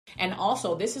And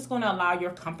also, this is going to allow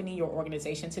your company, your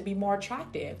organization to be more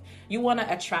attractive. You want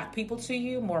to attract people to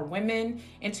you, more women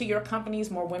into your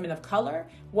companies, more women of color.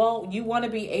 Well, you want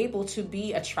to be able to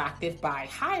be attractive by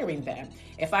hiring them.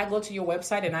 If I go to your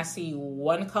website and I see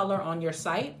one color on your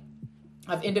site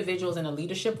of individuals in a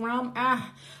leadership realm,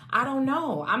 I don't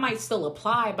know. I might still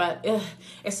apply, but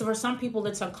it's for some people,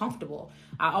 it's uncomfortable.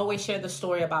 I always share the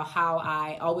story about how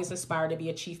I always aspired to be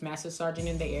a chief master sergeant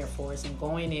in the Air Force, and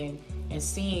going in and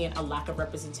seeing a lack of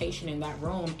representation in that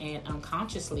room, and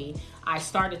unconsciously I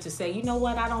started to say, you know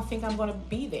what, I don't think I'm going to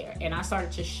be there. And I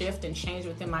started to shift and change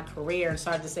within my career and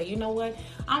started to say, you know what,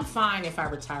 I'm fine if I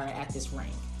retire at this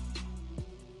rank.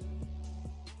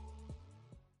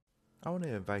 I want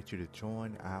to invite you to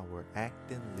join our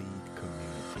Act and Lead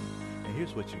community. And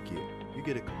here's what you get. You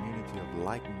get a community of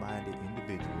like-minded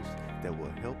individuals that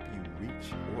will help you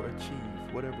reach or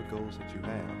achieve whatever goals that you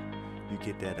have. You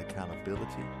get that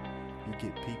accountability. You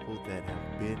get people that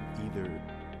have been either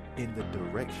in the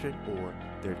direction or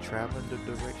they're traveling the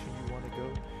direction you want to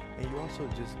go. And you also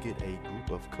just get a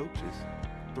group of coaches,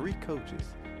 3 coaches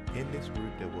in this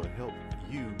group that will help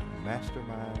you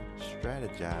mastermind,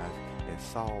 strategize, and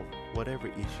solve whatever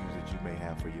issues that you may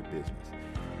have for your business.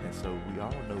 And so we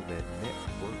all know that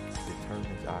network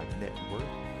determines our net worth,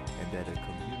 and that a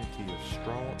community of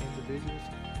strong individuals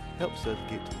helps us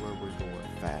get to where we're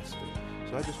going faster.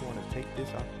 So I just want to take this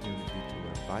opportunity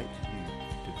to invite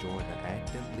you to join the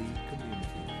Act and Lead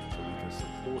community so we can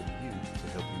support you to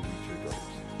help you reach your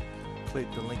goals. Click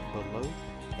the link below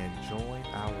and join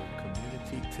our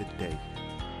community today.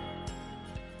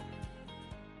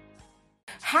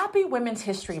 Happy Women's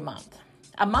History Month.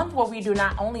 A month where we do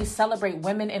not only celebrate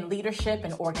women in leadership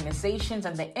and organizations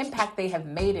and the impact they have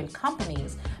made in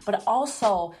companies, but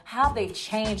also how they've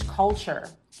changed culture,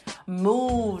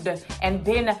 moved, and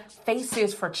been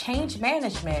faces for change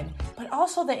management, but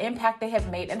also the impact they have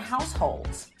made in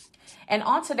households. And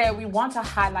on today, we want to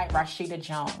highlight Rashida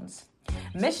Jones.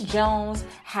 Miss Jones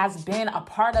has been a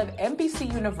part of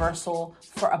NBC Universal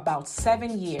for about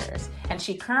 7 years, and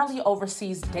she currently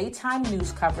oversees daytime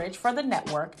news coverage for the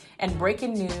network and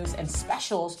breaking news and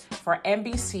specials for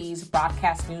NBC's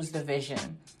broadcast news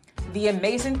division. The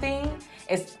amazing thing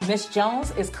is Miss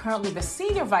Jones is currently the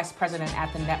senior vice president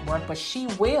at the network, but she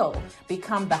will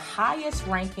become the highest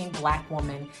ranking Black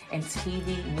woman in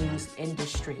TV news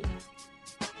industry.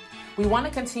 We want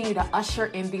to continue to usher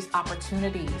in these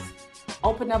opportunities,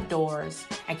 open up doors,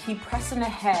 and keep pressing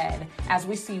ahead as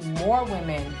we see more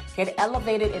women get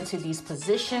elevated into these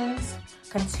positions,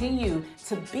 continue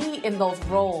to be in those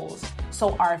roles,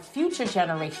 so our future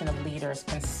generation of leaders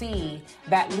can see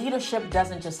that leadership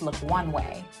doesn't just look one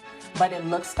way, but it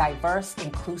looks diverse,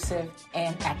 inclusive,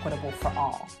 and equitable for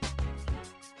all.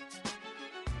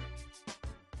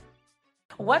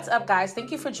 What's up, guys?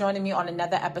 Thank you for joining me on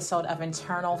another episode of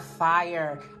Internal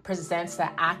Fire presents the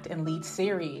Act and Lead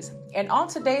series. And on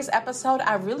today's episode,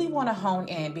 I really want to hone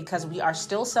in because we are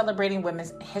still celebrating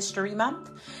Women's History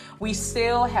Month. We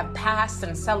still have passed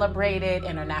and celebrated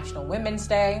International Women's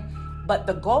Day. But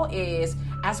the goal is,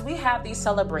 as we have these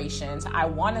celebrations, I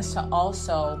want us to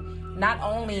also not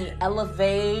only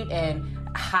elevate and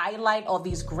highlight all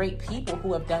these great people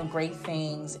who have done great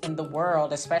things in the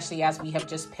world, especially as we have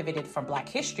just pivoted from Black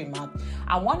History Month.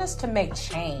 I want us to make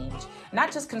change,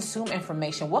 not just consume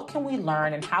information. What can we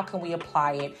learn and how can we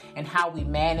apply it, and how we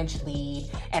manage, lead,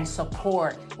 and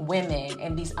support women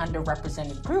in these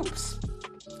underrepresented groups?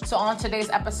 So on today's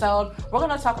episode, we're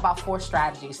going to talk about 4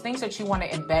 strategies, things that you want to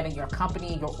embed in your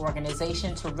company, your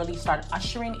organization, to really start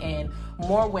ushering in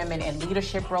more women in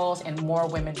leadership roles and more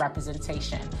women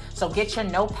representation. So get your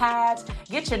notepads,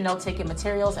 get your note-taking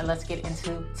materials, and let's get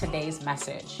into today's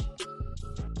message.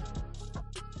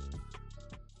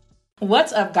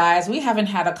 What's up, guys? We haven't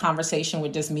had a conversation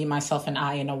with just me, myself, and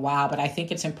I in a while, but I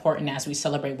think it's important as we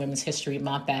celebrate Women's History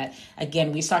Month that,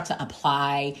 again, we start to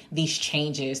apply these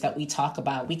changes that we talk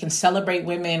about. We can celebrate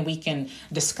women, we can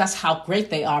discuss how great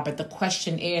they are, but the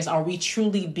question is, are we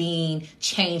truly being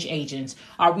change agents?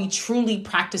 Are we truly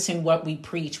practicing what we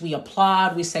preach? We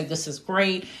applaud, we say this is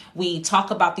great, we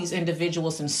talk about these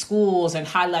individuals in schools and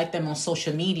highlight them on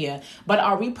social media, but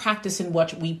are we practicing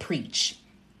what we preach?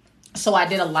 So I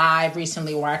did a live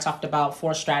recently where I talked about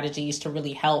 4 strategies to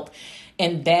really help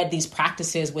embed these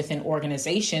practices within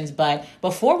organizations. But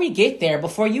before we get there,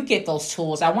 before you get those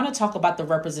tools, I want to talk about the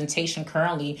representation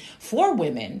currently for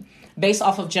women based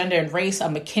off of gender and race. A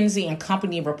McKinsey and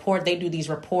Company report, they do these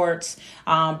reports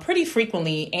pretty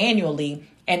frequently, annually,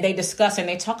 and they discuss and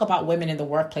they talk about women in the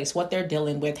workplace, what they're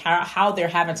dealing with, how they're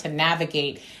having to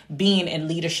navigate being in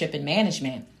leadership and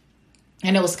management.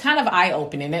 And it was kind of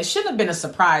eye-opening. It shouldn't have been a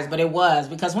surprise, but it was,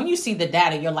 because when you see the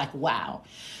data, you're like, wow.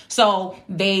 So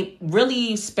they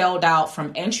really spelled out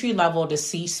from entry level to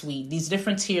C-suite, these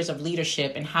different tiers of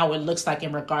leadership and how it looks like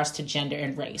in regards to gender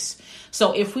and race.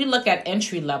 So if we look at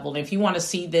entry level, if you want to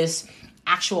see this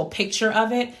actual picture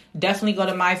of it, definitely go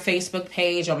to my Facebook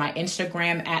page or my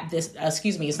Instagram at this,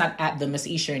 it's not at the Miss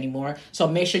Isha anymore. So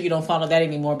make sure you don't follow that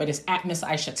anymore, but it's at Miss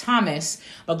Isha Thomas.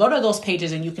 But go to those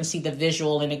pages and you can see the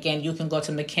visual. And again, you can go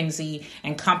to McKinsey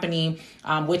and Company,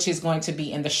 which is going to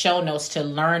be in the show notes to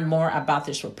learn more about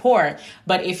this report.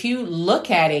 But if you look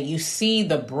at it, you see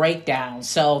the breakdown.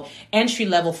 So entry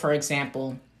level, for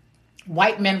example,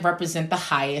 white men represent the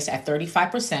highest at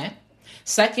 35%.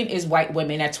 Second is white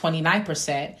women at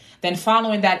 29%. Then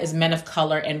following that is men of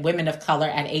color and women of color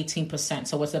at 18%.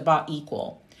 So it's about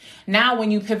equal. Now, when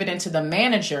you pivot into the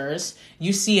managers,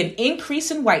 you see an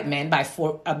increase in white men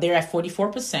they're at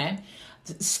 44%.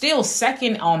 Still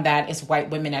second on that is white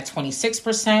women at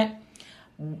 26%.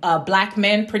 Black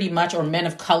men pretty much, or men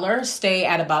of color, stay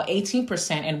at about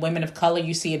 18%. And women of color,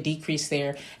 you see a decrease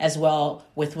there as well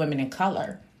with women in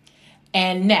color.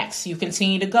 And next, you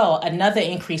continue to go. Another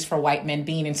increase for white men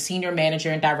being in senior manager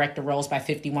and director roles by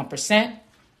 51%.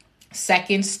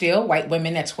 Second, still white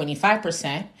women at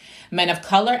 25%, men of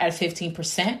color at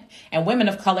 15%, and women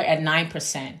of color at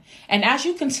 9%. And as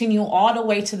you continue all the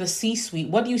way to the C-suite,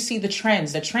 what do you see the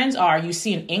trends? The trends are you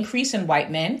see an increase in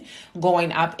white men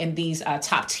going up in these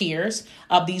top tiers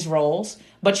of these roles.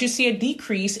 But you see a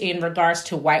decrease in regards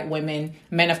to white women,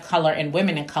 men of color, and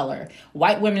women in color.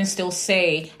 White women still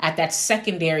stay at that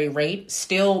secondary rate,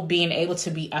 still being able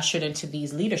to be ushered into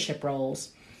these leadership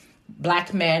roles.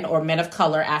 Black men or men of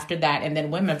color after that, and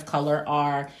then women of color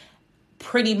are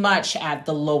pretty much at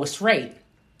the lowest rate.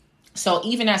 So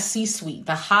even at C-suite,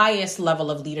 the highest level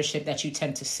of leadership that you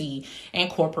tend to see in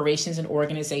corporations and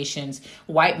organizations,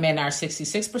 white men are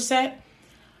 66%,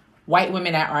 white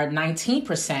women are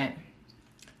 19%.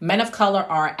 Men of color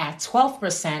are at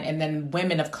 12%, and then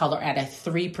women of color at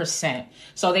 3%.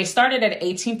 So they started at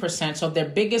 18%. So their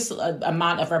biggest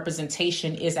amount of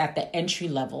representation is at the entry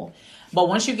level. But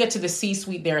once you get to the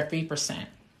C-suite, they're at 3%.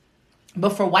 But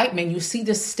for white men, you see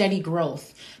this steady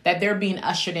growth that they're being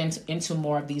ushered into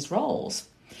more of these roles.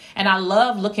 And I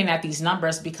love looking at these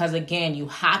numbers because, again,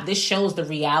 this shows the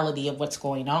reality of what's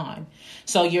going on.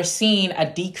 So you're seeing a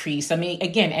decrease. I mean,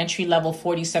 again, entry level,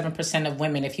 47% of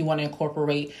women, if you want to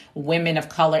incorporate women of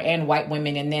color and white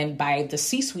women. And then by the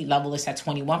C-suite level, it's at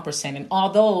 21%. And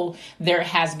although there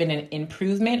has been an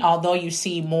improvement, although you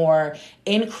see more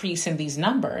increase in these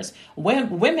numbers,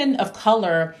 women of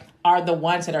color are the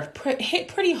ones that are hit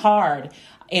pretty hard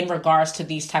in regards to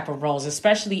these type of roles,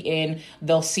 especially in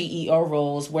those CEO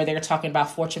roles where they're talking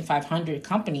about Fortune 500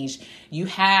 companies. You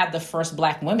have the first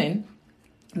Black woman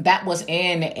that was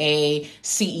in a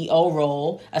CEO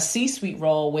role, a C-suite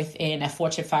role within a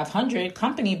Fortune 500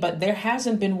 company, but there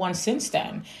hasn't been one since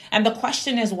then. And the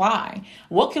question is why?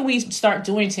 What can we start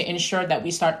doing to ensure that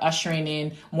we start ushering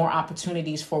in more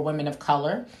opportunities for women of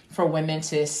color, for women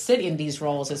to sit in these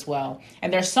roles as well?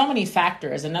 And there's so many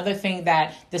factors. Another thing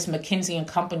that this McKinsey and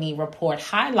Company report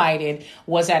highlighted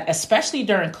was that, especially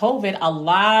during COVID, a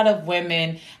lot of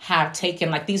women have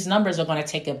taken, these numbers are going to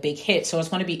take a big hit. So it's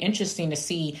going to be interesting to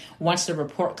see once the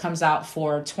report comes out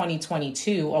for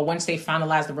 2022, or once they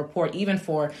finalize the report even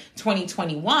for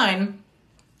 2021,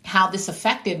 how this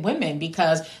affected women,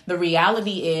 because the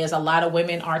reality is a lot of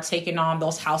women are taking on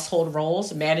those household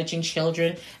roles, managing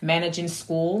children, managing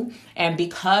school. And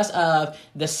because of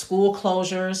the school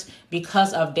closures,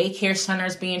 because of daycare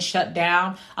centers being shut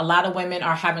down, a lot of women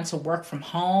are having to work from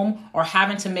home or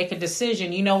having to make a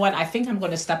decision. You know what? I think I'm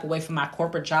going to step away from my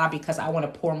corporate job because I want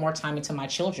to pour more time into my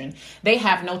children. They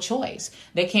have no choice.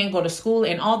 They can't go to school.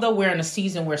 And although we're in a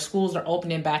season where schools are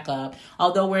opening back up,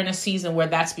 although we're in a season where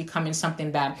that's becoming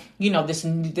something that,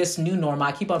 this new normal,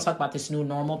 I keep on talking about this new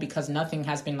normal because nothing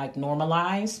has been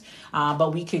normalized,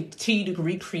 but we continue to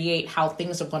recreate how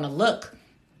things are going to look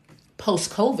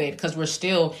post-COVID because we're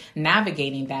still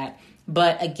navigating that.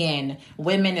 But again,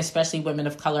 women, especially women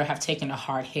of color, have taken a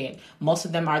hard hit. Most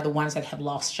of them are the ones that have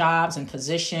lost jobs and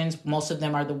positions. Most of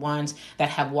them are the ones that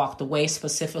have walked away.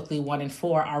 Specifically, 1 in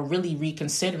 4 are really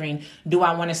reconsidering, do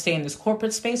I want to stay in this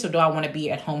corporate space or do I want to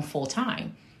be at home full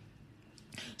time?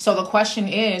 So the question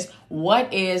is,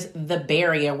 What is the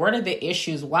barrier? What are the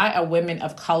issues? Why are women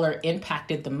of color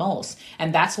impacted the most?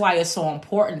 And that's why it's so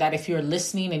important that if you're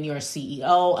listening and you're a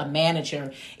CEO, a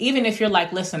manager, even if you're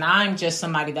like, listen, I'm just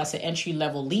somebody that's an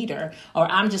entry-level leader, or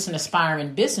I'm just an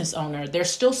aspiring business owner, there's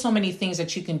still so many things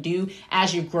that you can do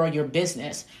as you grow your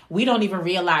business. We don't even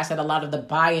realize that a lot of the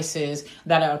biases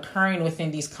that are occurring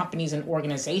within these companies and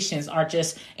organizations are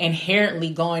just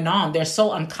inherently going on. They're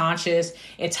so unconscious,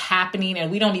 it's happening,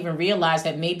 and we don't even realize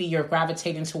that maybe you're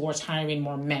gravitating towards hiring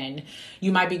more men.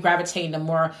 You might be gravitating to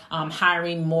more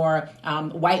hiring more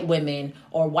white women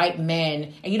or white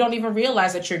men, and you don't even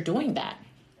realize that you're doing that.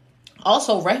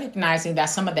 Also recognizing that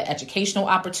some of the educational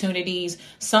opportunities,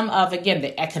 some of, again,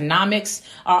 the economics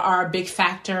are a big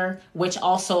factor, which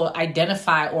also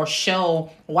identify or show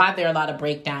why there are a lot of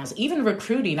breakdowns. Even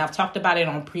recruiting, I've talked about it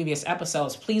on previous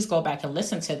episodes. Please go back and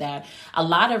listen to that. A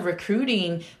lot of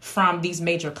recruiting from these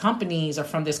major companies or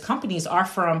from these companies are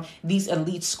from these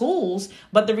elite schools.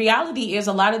 But the reality is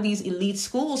a lot of these elite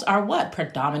schools are what?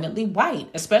 Predominantly white,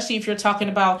 especially if you're talking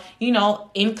about,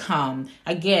 income.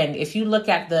 Again, if you look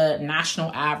at the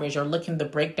national average or looking at the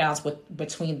breakdowns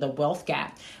between the wealth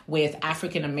gap with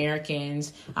African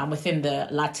Americans within the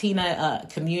Latina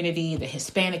community, the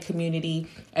Hispanic community,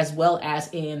 as well as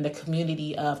in the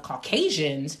community of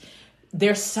Caucasians,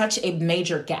 there's such a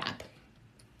major gap.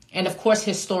 And of course,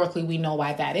 historically, we know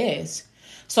why that is.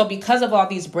 So because of all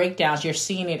these breakdowns, you're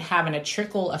seeing it having a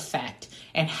trickle effect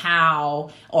and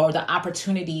the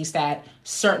opportunities that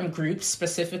certain groups,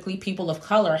 specifically people of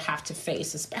color, have to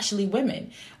face, especially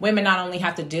women. Women not only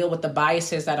have to deal with the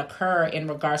biases that occur in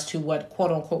regards to what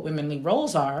quote unquote womanly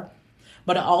roles are,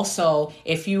 but also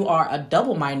if you are a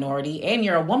double minority and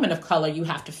you're a woman of color, you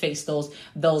have to face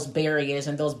those barriers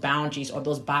and those boundaries or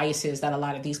those biases that a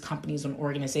lot of these companies and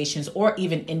organizations or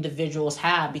even individuals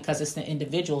have, because it's the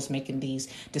individuals making these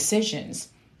decisions.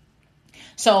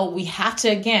 So we have to,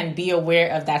 again, be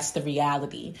aware of that's the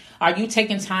reality. Are you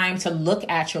taking time to look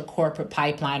at your corporate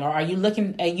pipeline, or are you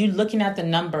looking at the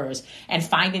numbers and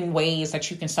finding ways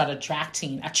that you can start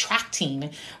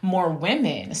attracting more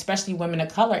women, especially women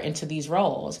of color, into these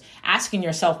roles? Asking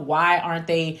yourself,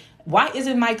 why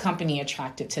isn't my company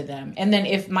attractive to them? And then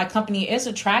if my company is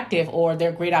attractive or there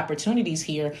are great opportunities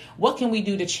here, what can we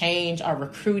do to change our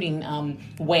recruiting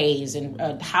ways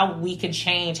and how we can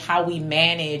change how we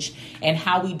manage and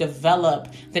how we develop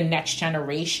the next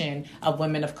generation of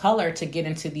women of color to get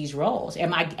into these roles?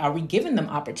 Are we giving them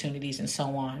opportunities and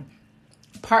so on?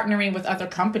 Partnering with other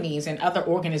companies and other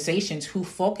organizations who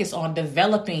focus on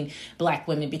developing Black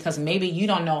women, because maybe you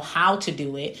don't know how to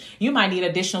do it. You might need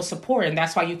additional support, and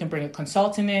that's why you can bring a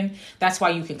consultant in. That's why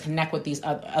you can connect with these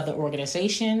other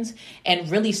organizations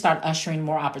and really start ushering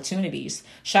more opportunities.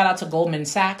 Shout out to Goldman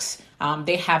Sachs.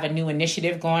 They have a new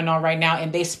initiative going on right now,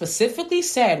 and they specifically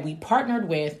said we partnered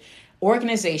with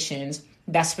organizations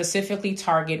that specifically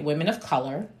target women of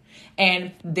color,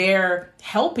 and they're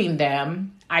helping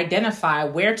them identify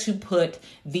where to put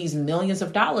these millions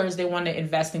of dollars they want to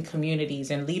invest in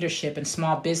communities and leadership and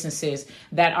small businesses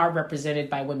that are represented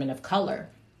by women of color.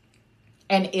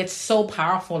 And it's so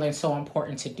powerful and so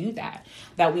important to do that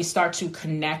we start to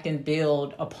connect and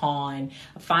build upon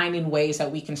finding ways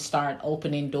that we can start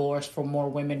opening doors for more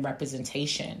women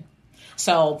representation.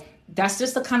 So that's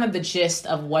just the gist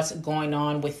of what's going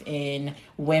on within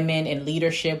women in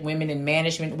leadership, women in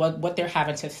management, what they're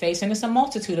having to face. And it's a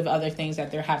multitude of other things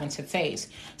that they're having to face.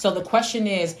 So the question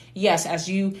is, yes, as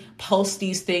you post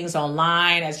these things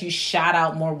online, as you shout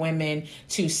out more women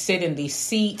to sit in these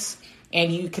seats,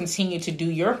 and you continue to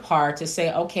do your part to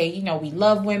say, okay, we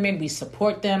love women, we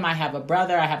support them. I have a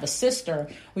brother, I have a sister.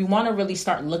 We want to really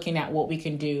start looking at what we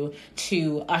can do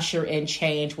to usher in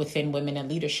change within women in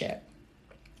leadership.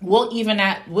 We'll even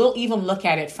look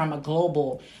at it from a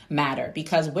global matter,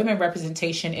 because women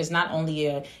representation is not only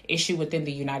an issue within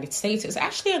the United States, it's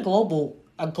actually a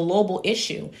global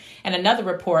issue. And another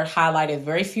report highlighted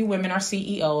very few women are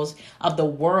CEOs of the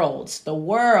world's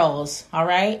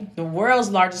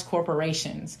largest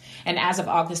corporations. And as of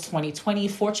August 2020,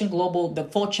 the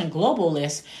Fortune Global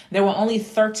list, there were only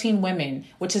 13 women,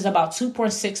 which is about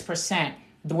 2.6%.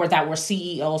 That were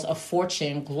CEOs of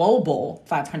Fortune Global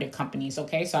 500 companies,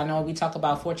 okay? So I know we talk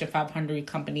about Fortune 500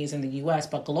 companies in the U.S.,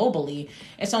 but globally,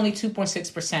 it's only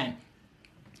 2.6%.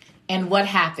 And what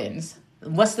happens?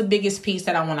 What's the biggest piece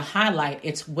that I want to highlight?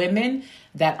 It's women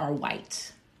that are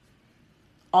white.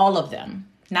 All of them.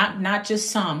 Not just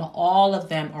some, all of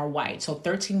them are white. So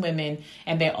 13 women,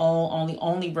 and they all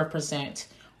only represent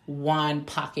one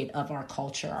pocket of our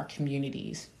culture, our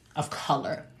communities of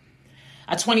color.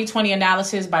 A 2020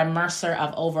 analysis by Mercer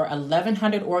of over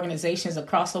 1,100 organizations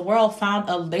across the world found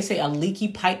a leaky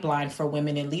pipeline for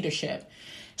women in leadership.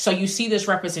 So you see this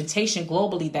representation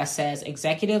globally that says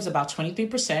executives about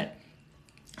 23%,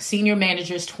 senior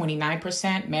managers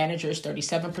 29%, managers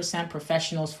 37%,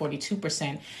 professionals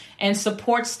 42%, and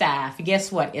support staff,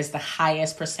 guess what, is the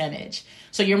highest percentage.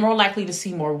 So you're more likely to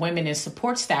see more women in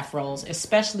support staff roles,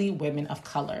 especially women of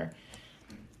color.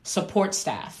 Support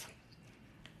staff.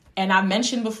 And I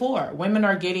mentioned before, women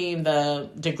are getting the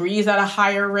degrees at a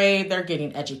higher rate, they're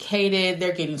getting educated,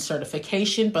 they're getting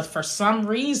certification, but for some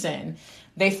reason,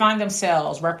 they find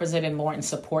themselves represented more in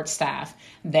support staff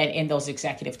than in those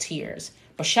executive tiers.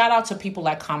 But shout out to people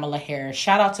like Kamala Harris.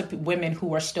 Shout out to women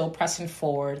who are still pressing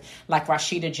forward, like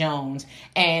Rashida Jones,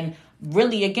 and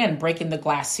really, again, breaking the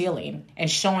glass ceiling and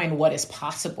showing what is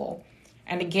possible.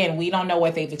 And again, we don't know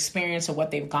what they've experienced or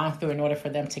what they've gone through in order for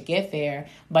them to get there.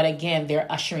 But again, they're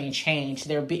ushering change.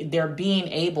 They're being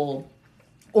able,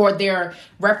 or their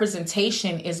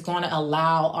representation is going to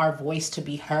allow our voice to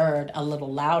be heard a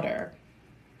little louder.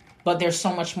 But there's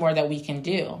so much more that we can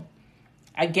do.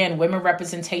 Again, women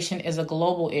representation is a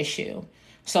global issue.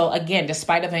 So again,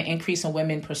 despite of an increase in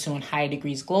women pursuing higher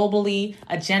degrees globally,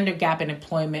 a gender gap in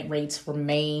employment rates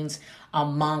remains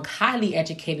among highly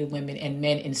educated women and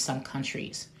men in some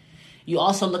countries. You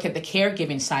also look at the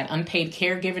caregiving side. Unpaid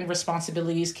caregiving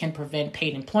responsibilities can prevent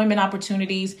paid employment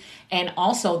opportunities, and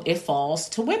also it falls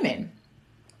to women.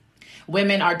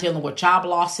 Women are dealing with job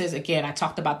losses. Again, I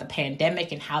talked about the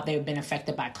pandemic and how they've been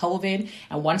affected by COVID.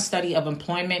 And one study of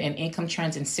employment and income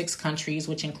trends in 6 countries,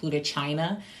 which included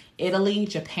China, Italy,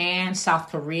 Japan, South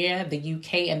Korea, the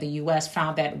UK, and the US,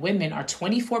 found that women are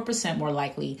 24% more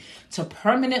likely to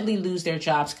permanently lose their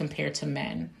jobs compared to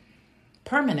men.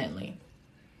 Permanently.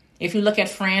 If you look at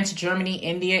France, Germany,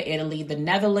 India, Italy, the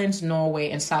Netherlands,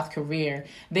 Norway, and South Korea,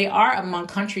 they are among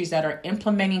countries that are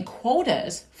implementing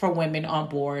quotas for women on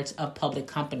boards of public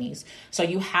companies. So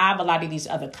you have a lot of these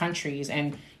other countries,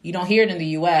 and you don't hear it in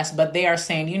the US, but they are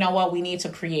saying, you know what, we need to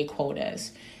create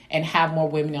quotas and have more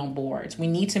women on boards. We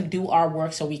need to do our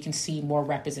work so we can see more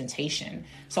representation.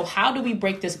 So how do we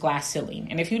break this glass ceiling?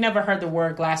 And if you never heard the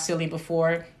word glass ceiling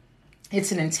before,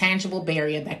 it's an intangible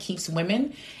barrier that keeps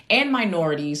women and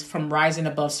minorities from rising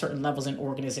above certain levels in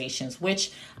organizations,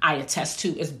 which I attest to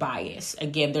is bias.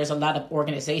 Again, there's a lot of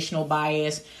organizational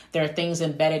bias. There are things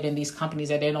embedded in these companies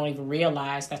that they don't even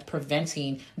realize that's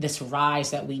preventing this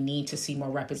rise that we need to see more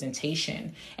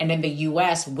representation. And in the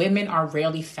US, women are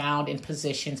rarely found in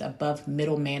positions above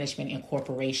middle management in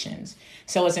corporations.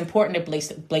 So it's important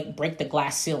to break the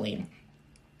glass ceiling,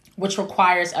 which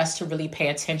requires us to really pay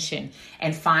attention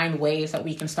and find ways that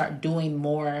we can start doing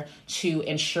more to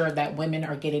ensure that women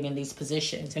are getting in these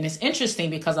positions. And it's interesting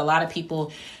because a lot of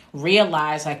people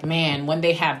realize, like, man, when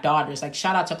they have daughters, like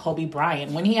shout out to Kobe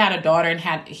Bryant, when he had a daughter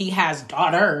and he has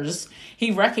daughters,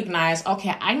 he recognized,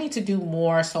 okay, I need to do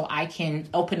more so I can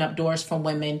open up doors for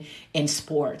women in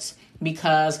sports.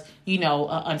 Because,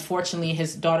 unfortunately,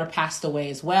 his daughter passed away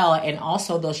as well. And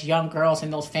also those young girls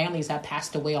and those families that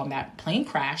passed away on that plane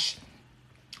crash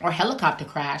or helicopter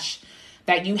crash,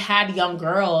 that you had young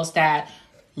girls that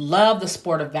love the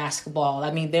sport of basketball.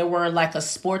 I mean, they were like a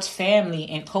sports family,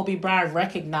 and Kobe Bryant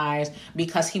recognized,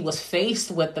 because he was faced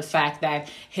with the fact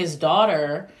that his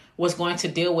daughter was going to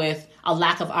deal with a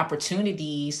lack of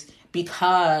opportunities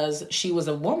because she was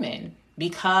a woman,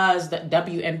 because the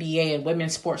WNBA and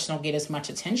women's sports don't get as much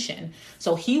attention.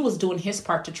 So he was doing his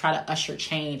part to try to usher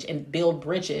change and build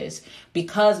bridges,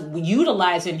 because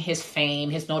utilizing his fame,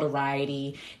 his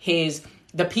notoriety,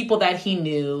 the people that he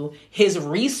knew, his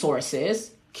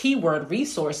resources, keyword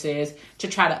resources, to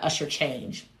try to usher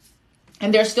change.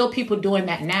 And there's still people doing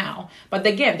that now. But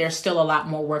again, there's still a lot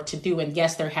more work to do. And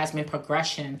yes, there has been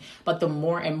progression. But the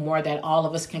more and more that all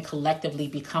of us can collectively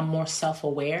become more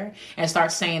self-aware and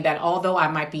start saying that although I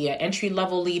might be an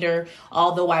entry-level leader,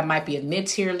 although I might be a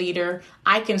mid-tier leader,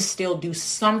 I can still do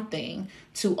something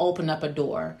to open up a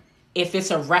door. If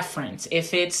it's a reference,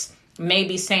 if it's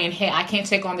maybe saying, hey, I can't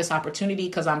take on this opportunity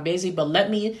because I'm busy, but let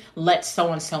me let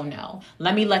so-and-so know.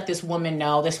 Let me let this woman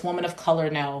know, this woman of color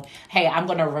know, hey, I'm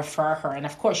going to refer her. And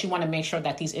of course, you want to make sure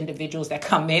that these individuals that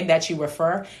come in that you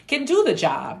refer can do the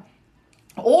job.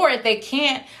 Or if they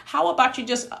can't, how about you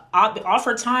just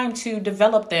offer time to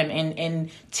develop them and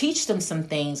teach them some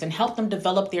things and help them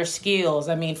develop their skills.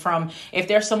 I mean, if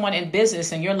there's someone in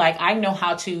business and you're like, I know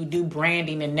how to do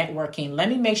branding and networking, let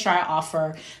me make sure I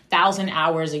offer 1,000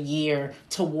 hours a year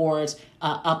towards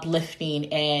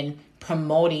uplifting and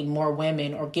promoting more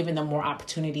women, or giving them more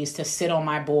opportunities to sit on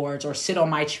my boards or sit on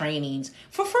my trainings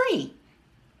for free.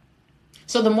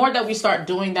 So the more that we start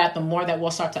doing that, the more that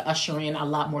we'll start to usher in a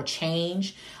lot more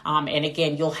change. And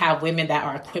again, you'll have women that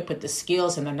are equipped with the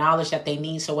skills and the knowledge that they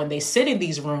need. So when they sit in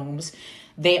these rooms,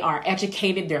 they are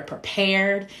educated, they're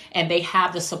prepared, and they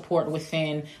have the support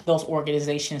within those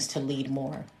organizations to lead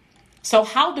more. So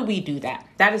how do we do that?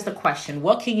 That is the question.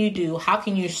 What can you do? How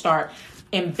can you start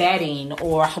embedding,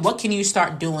 or what can you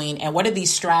start doing? And what are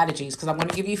these strategies? Because I'm going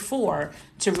to give you 4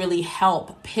 to really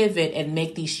help pivot and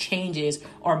make these changes,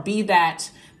 or be that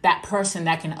person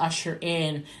that can usher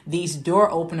in these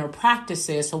door opener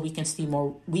practices so we can see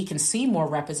more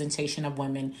representation of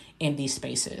women in these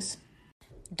spaces.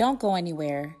 Don't go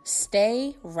anywhere.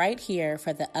 Stay right here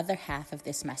for the other half of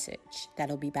this message.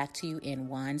 That'll be back to you in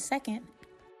 1 second.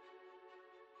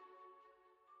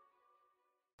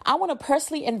 I want to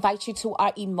personally invite you to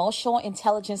our Emotional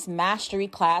Intelligence Mastery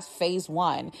Class Phase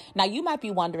 1. Now, you might be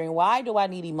wondering, why do I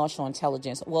need emotional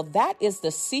intelligence? Well, that is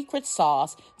the secret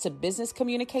sauce to business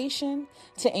communication,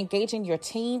 to engaging your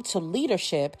team, to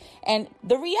leadership. And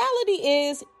the reality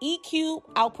is EQ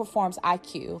outperforms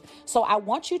IQ. So I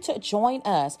want you to join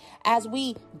us as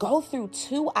we go through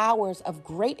 2 hours of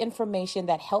great information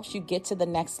that helps you get to the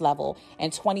next level in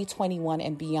 2021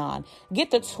 and beyond. Get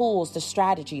the tools, the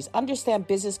strategies, understand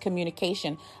business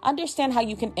communication, understand how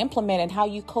you can implement and how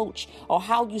you coach or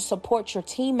how you support your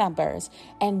team members.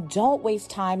 And don't waste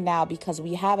time now, because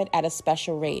we have it at a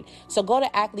special rate. So go to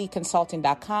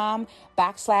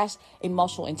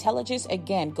actleadconsulting.com/emotional intelligence.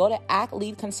 Again, go to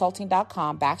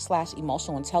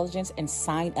actleadconsulting.com/emotional intelligence and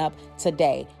sign up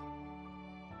today.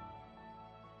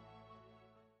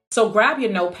 So grab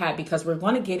your notepad, because we're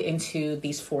going to get into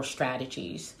these 4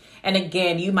 strategies. And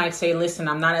again, you might say, listen,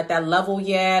 I'm not at that level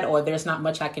yet, or there's not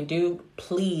much I can do.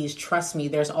 Please trust me.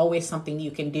 There's always something you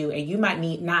can do. And you might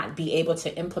not be able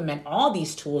to implement all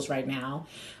these tools right now,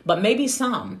 but maybe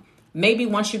some. Maybe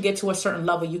once you get to a certain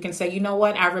level, you can say, you know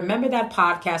what? I remember that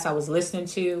podcast I was listening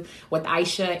to with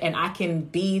Aisha, and I can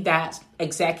be that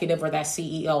executive or that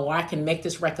CEO, or I can make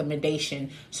this recommendation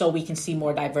so we can see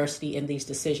more diversity in these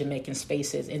decision-making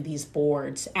spaces, in these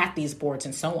boards, at these boards,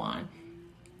 and so on.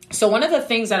 So one of the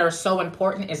things that are so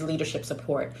important is leadership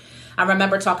support. I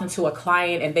remember talking to a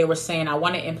client, and they were saying, I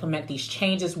want to implement these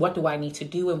changes. What do I need to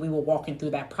do? And we were walking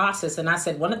through that process. And I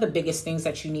said, one of the biggest things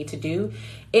that you need to do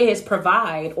is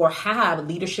provide or have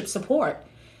leadership support.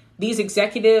 These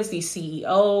executives, these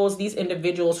CEOs, these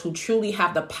individuals who truly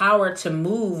have the power to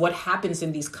move what happens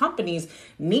in these companies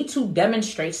need to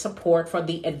demonstrate support for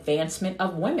the advancement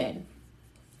of women.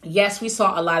 Yes, we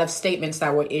saw a lot of statements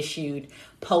that were issued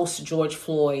post George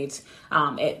Floyd's,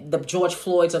 the George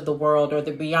Floyds of the world, or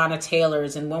the Breonna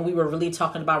Taylors. And when we were really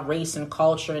talking about race and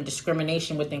culture and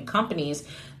discrimination within companies,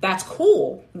 that's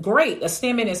cool. Great. A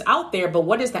statement is out there, but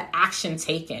what is the action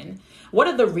taken? What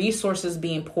are the resources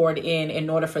being poured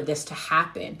in order for this to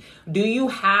happen? Do you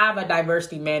have a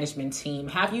diversity management team?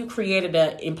 Have you created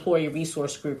an employee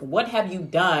resource group? What have you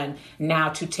done now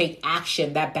to take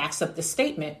action that backs up the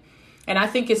statement? And I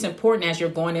think it's important, as you're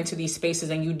going into these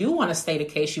spaces and you do want to state a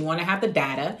case, you want to have the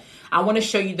data. I want to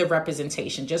show you the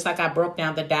representation. Just like I broke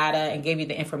down the data and gave you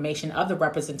the information of the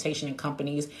representation in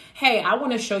companies. Hey, I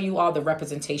want to show you all the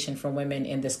representation for women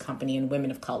in this company and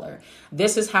women of color.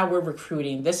 This is how we're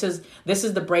recruiting. This is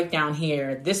the breakdown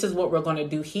here. This is what we're going to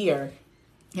do here.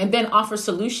 And then offer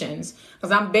solutions, because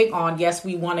I'm big on, yes,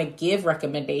 we want to give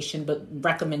recommendation, but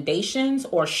recommendations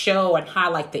or show and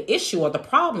highlight the issue or the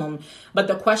problem. But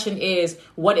the question is,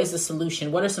 what is the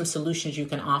solution? What are some solutions you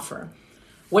can offer?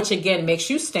 Which again makes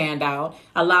you stand out,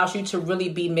 allows you to really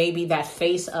be maybe that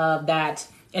face of that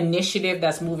initiative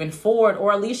that's moving forward,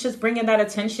 or at least just bringing that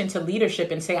attention to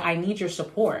leadership and say, I need your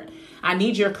support. I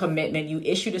need your commitment. You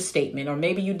issued a statement, or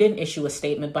maybe you didn't issue a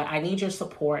statement, but I need your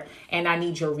support and I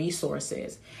need your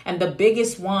resources. And the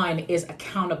biggest one is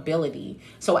accountability.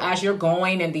 So as you're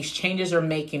going and these changes are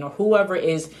making, or whoever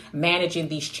is managing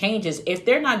these changes, if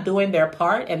they're not doing their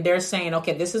part and they're saying,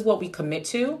 okay, this is what we commit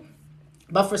to,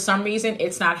 but for some reason,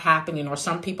 it's not happening, or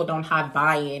some people don't have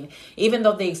buy-in, even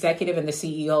though the executive and the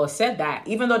CEO have said that,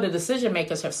 even though the decision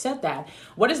makers have said that,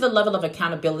 what is the level of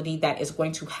accountability that is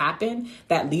going to happen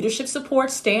that leadership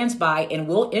support stands by and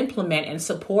will implement and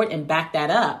support and back that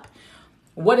up?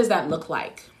 What does that look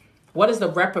like? What is the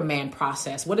reprimand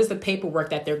process? What is the paperwork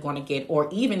that they're going to get? Or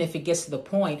even if it gets to the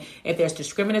point, if there's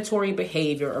discriminatory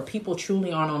behavior or people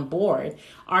truly aren't on board,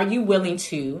 are you willing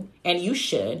to, and you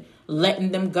should,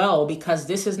 letting them go, because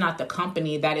this is not the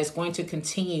company that is going to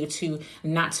continue to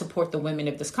not support the women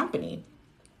of this company?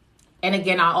 And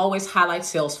again, I always highlight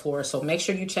Salesforce. So make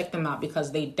sure you check them out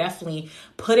because they definitely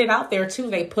put it out there too.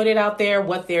 They put it out there,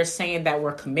 what they're saying that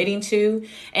we're committing to.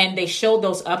 And they showed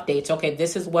those updates. Okay,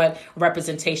 this is what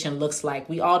representation looks like.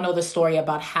 We all know the story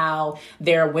about how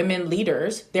their women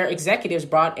leaders, their executives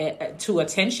brought to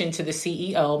attention to the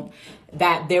CEO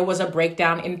that there was a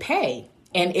breakdown in pay.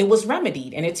 And it was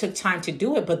remedied, and it took time to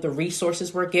do it, but the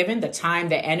resources were given, the time,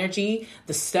 the energy,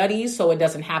 the studies, so it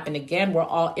doesn't happen again, were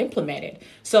all implemented.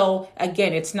 So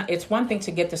again, it's one thing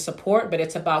to get the support, but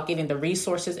it's about getting the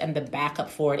resources and the backup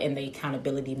for it and the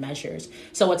accountability measures.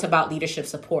 So it's about leadership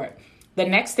support. The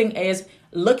next thing is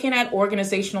looking at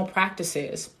organizational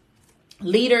practices.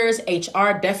 Leaders,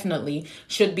 HR definitely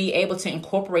should be able to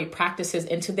incorporate practices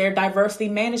into their diversity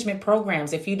management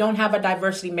programs. If you don't have a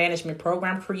diversity management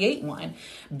program, create one.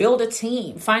 Build a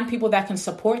team. Find people that can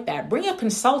support that. Bring a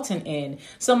consultant in,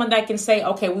 someone that can say,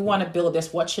 okay, we want to build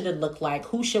this. What should it look like?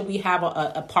 Who should we have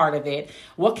a part of it?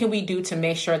 What can we do to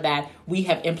make sure that we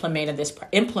have implemented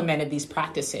these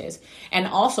practices? And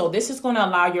also, this is going to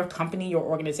allow your company, your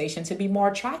organization to be more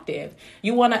attractive.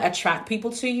 You want to attract people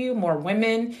to you, more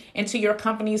women into your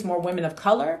companies, more women of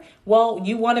color. Well,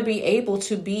 you want to be able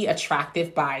to be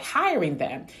attractive by hiring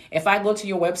them. If I go to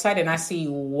your website and I see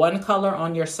one color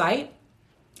on your site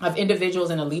of individuals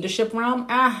in a leadership realm,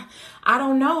 I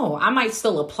don't know. I might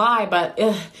still apply, but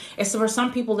it's for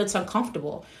some people, it's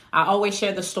uncomfortable. I always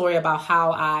share the story about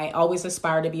how I always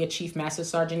aspired to be a chief master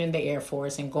sergeant in the Air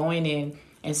Force, and going in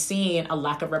and seeing a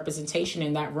lack of representation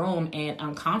in that room. And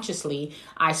unconsciously,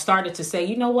 I started to say,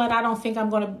 you know what, I don't think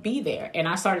I'm going to be there. And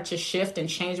I started to shift and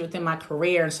change within my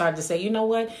career and started to say, you know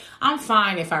what, I'm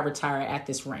fine if I retire at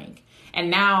this rank. And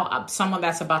now someone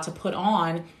that's about to put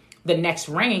on the next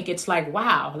rank, it's like,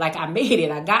 wow, like I made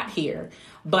it, I got here.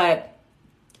 But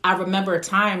I remember a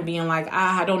time being like,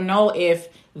 I don't know if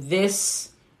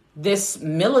this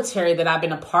military that I've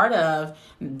been a part of,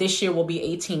 this year will be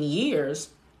 18 years.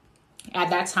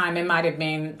 At that time, it might have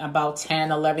been about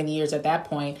 10, 11 years at that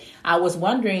point. I was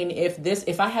wondering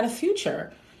if I had a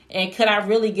future and could I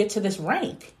really get to this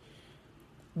rank?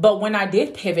 But when I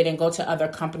did pivot and go to other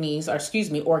companies, or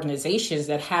organizations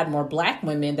that had more Black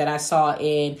women that I saw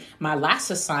in my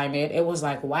last assignment, it was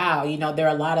like, wow, there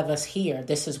are a lot of us here.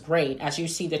 This is great. As you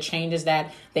see the changes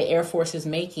that the Air Force is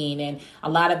making, and a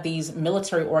lot of these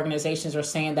military organizations are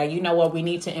saying that, you know what, we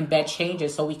need to embed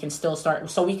changes so we can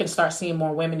start seeing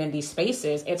more women in these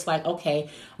spaces. It's like, okay,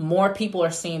 more people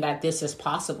are seeing that this is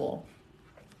possible.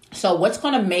 So what's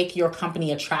going to make your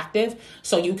company attractive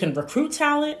so you can recruit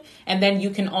talent and then you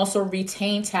can also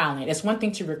retain talent? It's one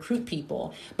thing to recruit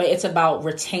people, but it's about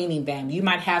retaining them. You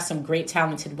might have some great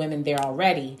talented women there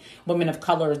already, women of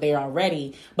color there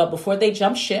already, but before they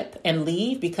jump ship and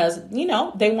leave because,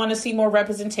 they want to see more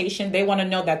representation, they want to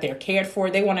know that they're cared for,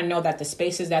 they want to know that the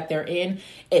spaces that they're in,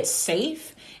 it's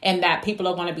safe, and that people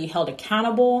are going to be held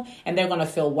accountable and they're going to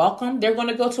feel welcome. They're going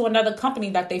to go to another company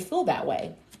that they feel that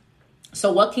way.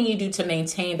 So what can you do to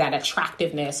maintain that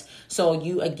attractiveness so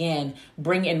you, again,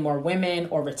 bring in more women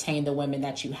or retain the women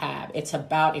that you have? It's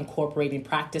about incorporating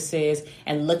practices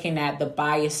and looking at the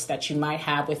bias that you might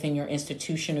have within your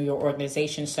institution or your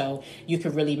organization so you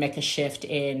could really make a shift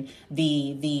in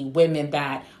the women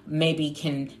that maybe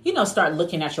can, start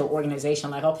looking at your organization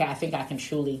like, okay, I think I can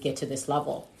truly get to this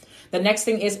level. The next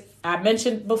thing is, I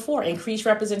mentioned before, increased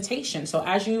representation. So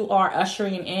as you are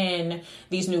ushering in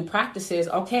these new practices,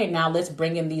 okay, now let's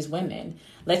bring in these women.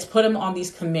 Let's put them on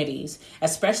these committees,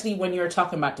 especially when you're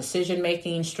talking about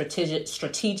decision-making, strategic,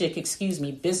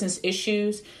 business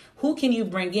issues. Who can you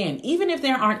bring in? Even if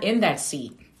they aren't in that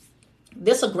seat,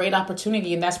 this is a great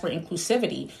opportunity, and that's where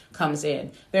inclusivity comes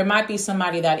in. There might be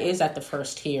somebody that is at the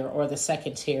first tier or the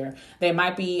second tier. They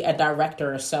might be a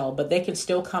director or so, but they can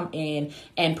still come in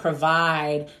and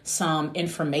provide some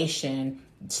information,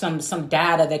 some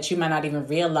data that you might not even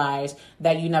realize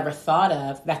that you never thought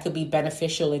of that could be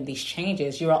beneficial in these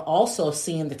changes. You're also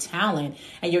seeing the talent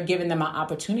and you're giving them an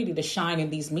opportunity to shine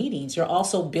in these meetings. You're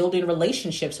also building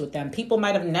relationships with them. People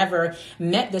might have never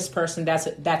met this person that's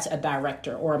a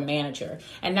director or a manager,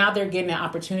 and now they're getting an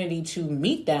opportunity to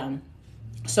meet them.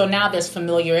 So now there's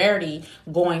familiarity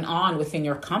going on within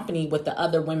your company with the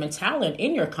other women talent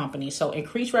in your company. So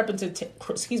increased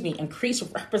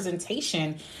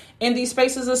representation in these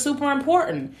spaces is super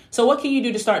important. So what can you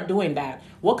do to start doing that?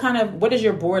 What does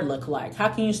your board look like? How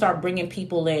can you start bringing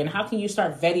people in? How can you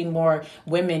start vetting more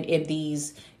women in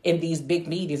these big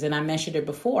meetings? And I mentioned it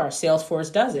before,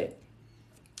 Salesforce does it.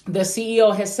 The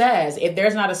CEO says, if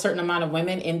there's not a certain amount of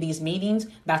women in these meetings,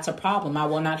 that's a problem. I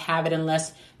will not have it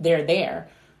unless they're there.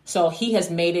 So he has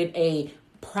made it a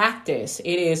practice.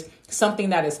 It is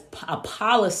something that is a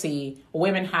policy.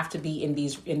 Women have to be in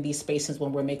these spaces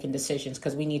when we're making decisions,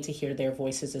 because we need to hear their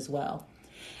voices as well.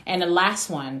 And the last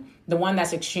one, the one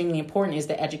that's extremely important, is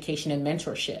the education and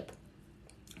mentorship.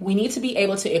 We need to be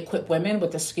able to equip women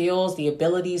with the skills, the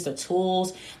abilities, the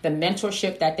tools, the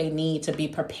mentorship that they need to be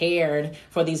prepared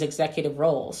for these executive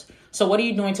roles. So what are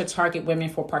you doing to target women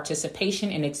for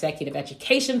participation in executive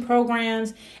education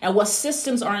programs? And what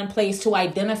systems are in place to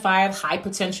identify high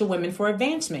potential women for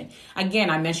advancement? Again,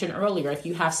 I mentioned earlier, if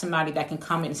you have somebody that can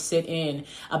come and sit in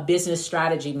a business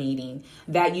strategy meeting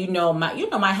that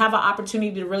might have an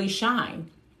opportunity to really shine,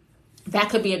 that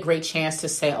could be a great chance to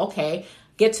say, okay,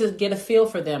 get a feel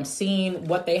for them, seeing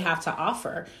what they have to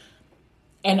offer.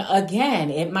 And again,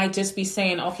 it might just be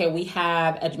saying, okay, we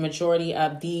have a majority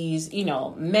of these,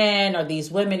 men or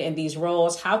these women in these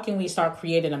roles. How can we start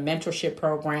creating a mentorship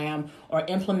program or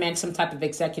implement some type of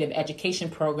executive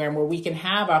education program where we can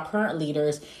have our current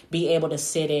leaders be able to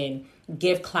sit in,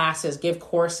 give classes, give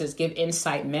courses, give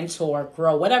insight, mentor,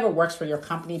 grow, whatever works for your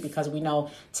company, because we know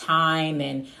time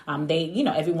and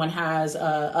everyone has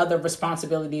other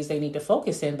responsibilities they need to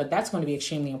focus in, but that's going to be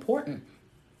extremely important.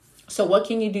 So what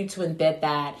can you do to embed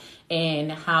that in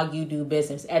how you do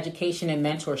business, education and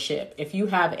mentorship? If you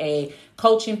have a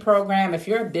coaching program, if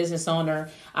you're a business owner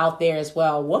out there as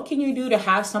well, what can you do to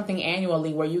have something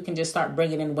annually where you can just start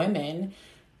bringing in women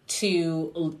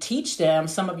to teach them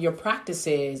some of your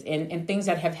practices and things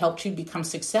that have helped you become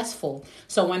successful?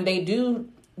 So when they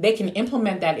can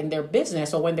implement that in their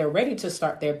business, or when they're ready to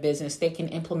start their business, they can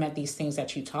implement these things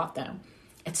that you taught them.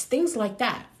 It's things like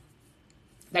that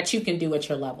you can do at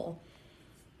your level.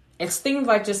 It's things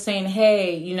like just saying,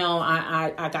 hey,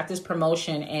 I got this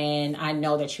promotion, and I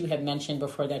know that you have mentioned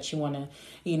before that you want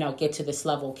to, get to this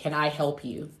level. Can I help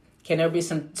you? Can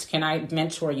I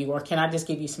mentor you? Or can I just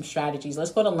give you some strategies?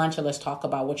 Let's go to lunch and let's talk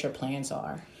about what your plans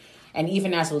are. And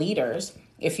even as leaders,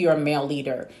 if you're a male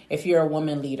leader, if you're a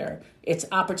woman leader, it's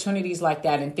opportunities like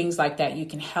that and things like that you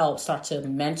can help start to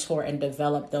mentor and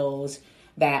develop those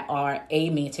that are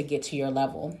aiming to get to your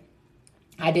level.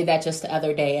 I did that just the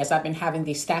other day as I've been having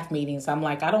these staff meetings. I'm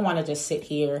like, I don't want to just sit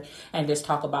here and just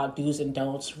talk about do's and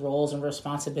don'ts, roles and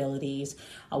responsibilities,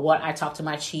 what I talk to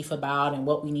my chief about and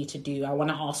what we need to do. I want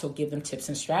to also give them tips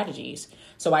and strategies.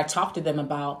 So I talked to them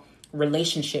about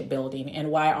relationship building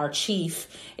and why our chief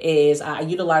is, I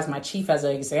utilize my chief as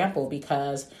an example,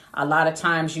 because a lot of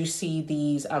times you see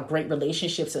these great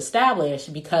relationships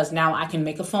established because now I can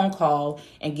make a phone call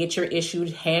and get your issue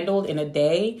handled in a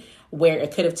day, where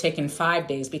it could have taken 5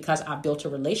 days, because I built a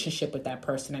relationship with that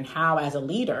person. And how, as a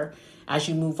leader, as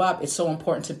you move up, it's so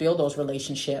important to build those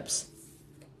relationships.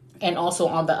 And also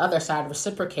on the other side,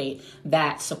 reciprocate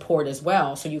that support as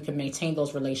well, so you can maintain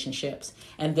those relationships.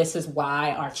 And this is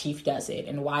why our chief does it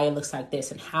and why it looks like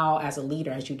this, and how, as a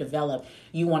leader, as you develop,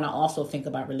 you want to also think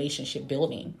about relationship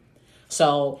building.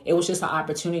 So it was just an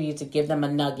opportunity to give them a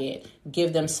nugget,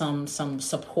 give them some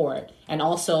support, and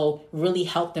also really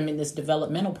help them in this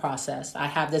developmental process. I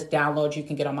have this download you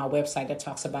can get on my website that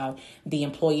talks about the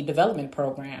employee development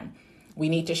program. We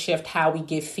need to shift how we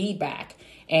give feedback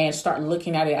and start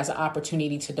looking at it as an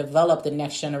opportunity to develop the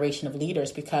next generation of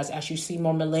leaders, because as you see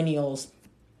more millennials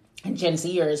and Gen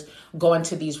Zers go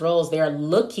into these roles, they're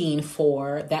looking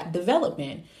for that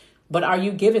development. But are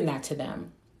you giving that to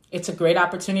them? It's a great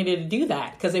opportunity to do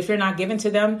that, because if you're not giving it to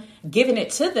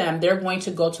them, they're going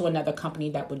to go to another company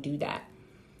that would do that.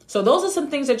 So those are some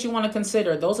things that you want to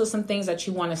consider. Those are some things that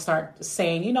you want to start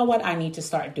saying, you know what, I need to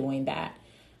start doing that.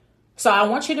 So I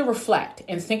want you to reflect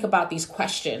and think about these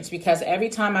questions, because every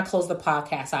time I close the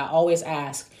podcast, I always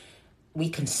ask, we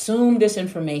consume this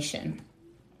information,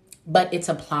 but it's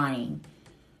applying.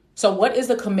 So what is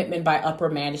the commitment by upper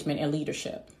management and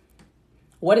leadership?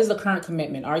 What is the current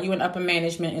commitment? Are you in upper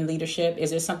management and leadership? Is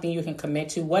there something you can commit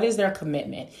to? What is their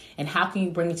commitment? And how can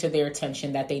you bring it to their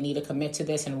attention that they need to commit to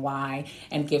this, and why,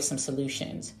 and give some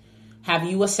solutions? Have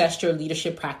you assessed your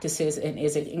leadership practices, and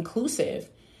is it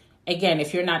inclusive? Again,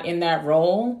 if you're not in that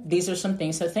role, these are some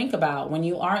things to think about when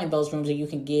you are in those rooms, and you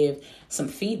can give some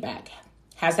feedback.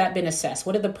 Has that been assessed?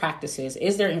 What are the practices?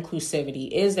 Is there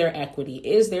inclusivity? Is there equity?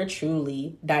 Is there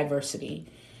truly diversity?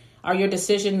 Are your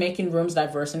decision-making rooms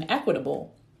diverse and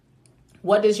equitable?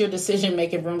 What does your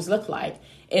decision-making rooms look like?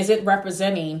 Is it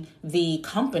representing the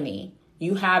company?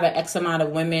 You have an X amount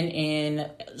of women in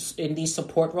these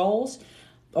support roles.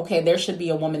 Okay, there should be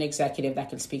a woman executive that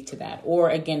can speak to that.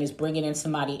 Or again, is bringing in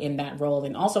somebody in that role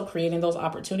and also creating those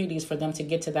opportunities for them to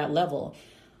get to that level.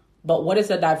 But what does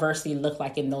the diversity look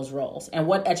like in those roles? And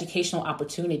what educational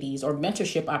opportunities or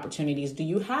mentorship opportunities do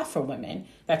you have for women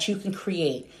that you can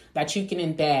create, that you can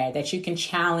embed, that you can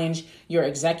challenge your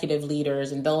executive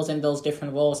leaders and those in those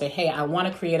different roles? Say, hey, I want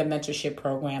to create a mentorship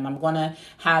program. I'm going to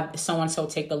have so-and-so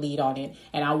take the lead on it.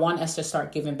 And I want us to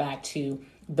start giving back to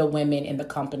the women in the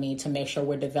company to make sure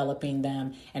we're developing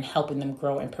them and helping them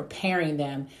grow and preparing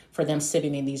them for them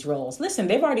sitting in these roles. Listen,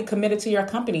 they've already committed to your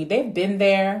company. They've been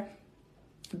there.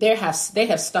 They have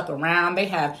stuck around. They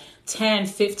have 10,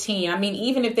 15. I mean,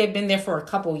 even if they've been there for a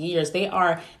couple years, they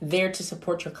are there to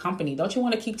support your company. Don't you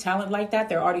want to keep talent like that?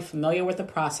 They're already familiar with the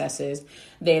processes.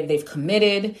 They've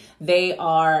committed. They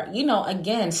are,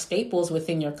 again, staples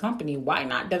within your company. Why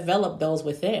not develop those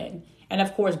within? And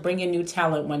of course, bring in new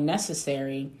talent when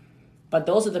necessary. But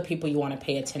those are the people you want to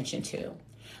pay attention to.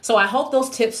 So I hope those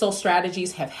tips, those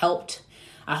strategies have helped.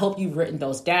 I hope you've written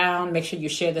those down. Make sure you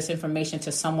share this information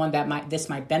to someone that this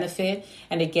might benefit.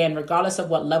 And again, regardless of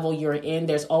what level you're in,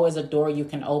 there's always a door you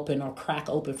can open or crack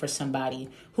open for somebody.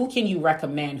 Who can you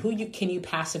recommend? Can you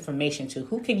pass information to?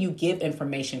 Who can you give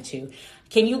information to?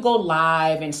 Can you go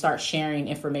live and start sharing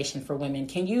information for women?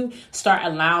 Can you start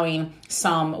allowing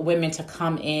some women to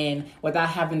come in without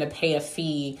having to pay a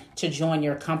fee to join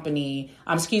your company,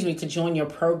 to join your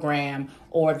program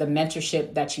or the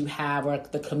mentorship that you have or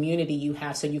the community you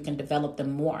have so you can develop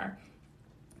them more?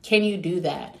 Can you do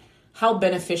that? How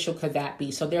beneficial could that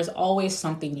be? So there's always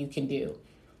something you can do.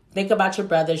 Think about your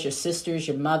brothers, your sisters,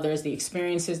 your mothers, the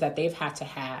experiences that they've had to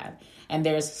have. And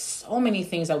there's so many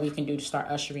things that we can do to start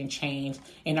ushering change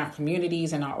in our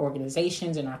communities, in our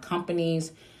organizations, in our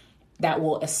companies that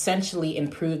will essentially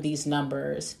improve these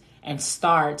numbers and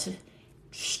start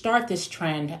this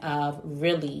trend of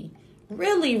really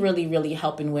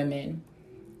helping women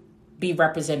be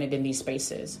represented in these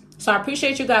spaces. So I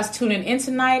appreciate you guys tuning in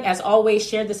tonight. As always,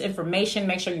 share this information.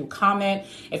 Make sure you comment.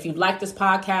 If you like this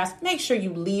podcast, make sure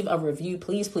you leave a review.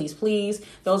 Please, please, please.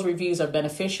 Those reviews are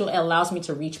beneficial. It allows me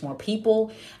to reach more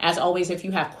people. As always, if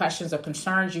you have questions or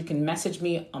concerns, you can message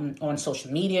me on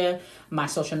social media. My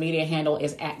social media handle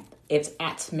is at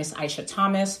Miss Aisha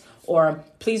Thomas, or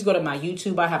please go to my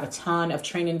YouTube. I have a ton of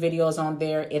training videos on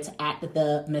there. It's at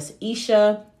the Miss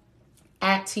Isha,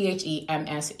 at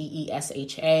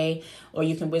TheMsEesha, or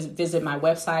you can visit my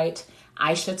website,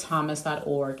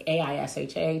 aishathomas.org,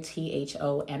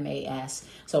 AISHATHOMAS.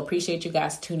 So appreciate you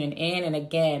guys tuning in. And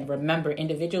again, remember,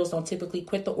 individuals don't typically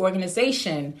quit the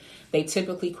organization. They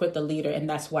typically quit the leader. And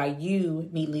that's why you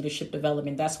need leadership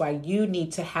development. That's why you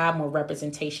need to have more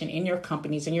representation in your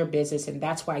companies, in your business. And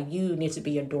that's why you need to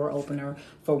be a door opener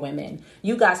for women.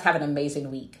 You guys have an amazing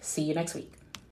week. See you next week.